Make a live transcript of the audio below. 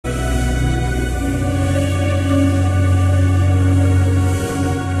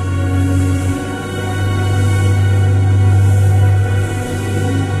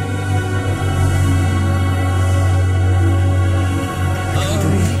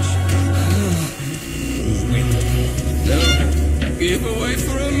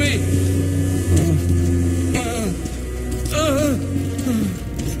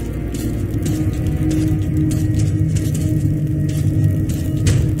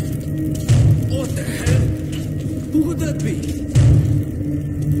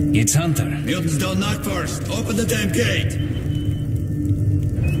It's Hunter. Mutants don't knock first. Open the damn gate.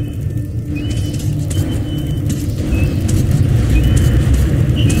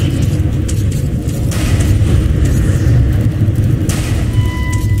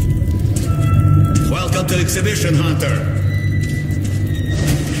 Welcome to the exhibition, Hunter.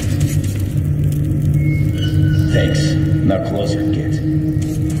 Thanks. Now closer, kid.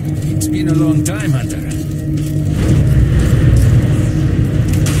 It's been a long time, Hunter.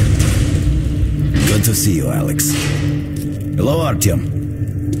 Good to see you, Alex. Hello,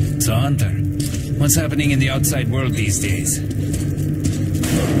 Artyom. So, Hunter, what's happening in the outside world these days?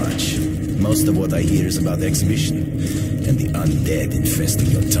 Not much. Most of what I hear is about the exhibition and the undead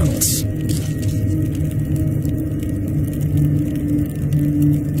infesting your tunnels.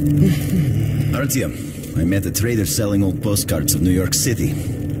 Artyom, I met a trader selling old postcards of New York City.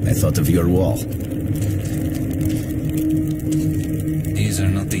 I thought of your wall. These are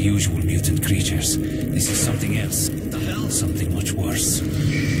not the usual mutant creatures. This is something else. The hell? Something much worse.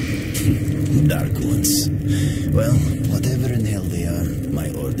 Dark ones. Well, whatever in hell they are, my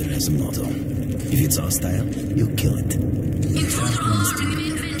order has a motto. If it's hostile, you kill it. Intruder alert in the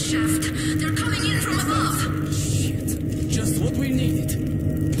main vent shaft. They're coming in from above. Shit. Just what we needed.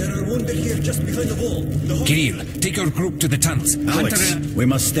 There are wounded here just behind the wall. Kirill, take your group to the tunnels. Alex, Hunter, we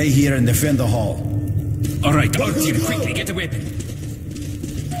must stay here and defend the hall. all right, Artyom, quickly, get a weapon.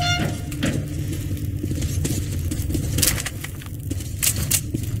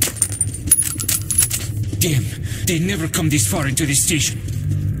 Damn, they never come this far into the station.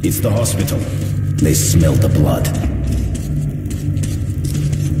 It's the hospital. They smell the blood.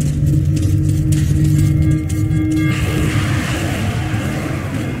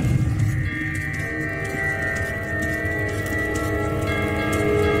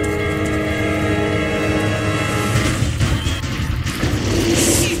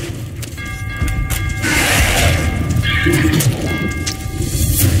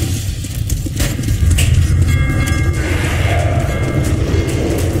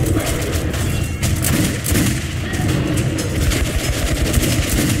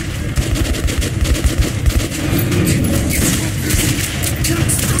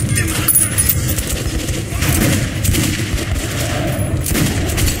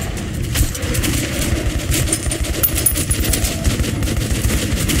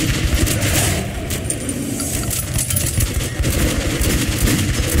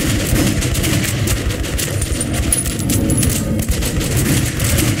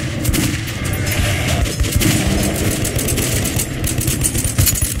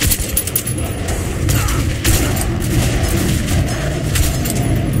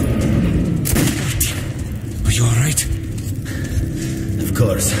 Of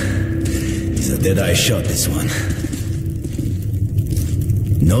course. It's a dead-eye shot, this one.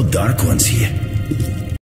 No dark ones here.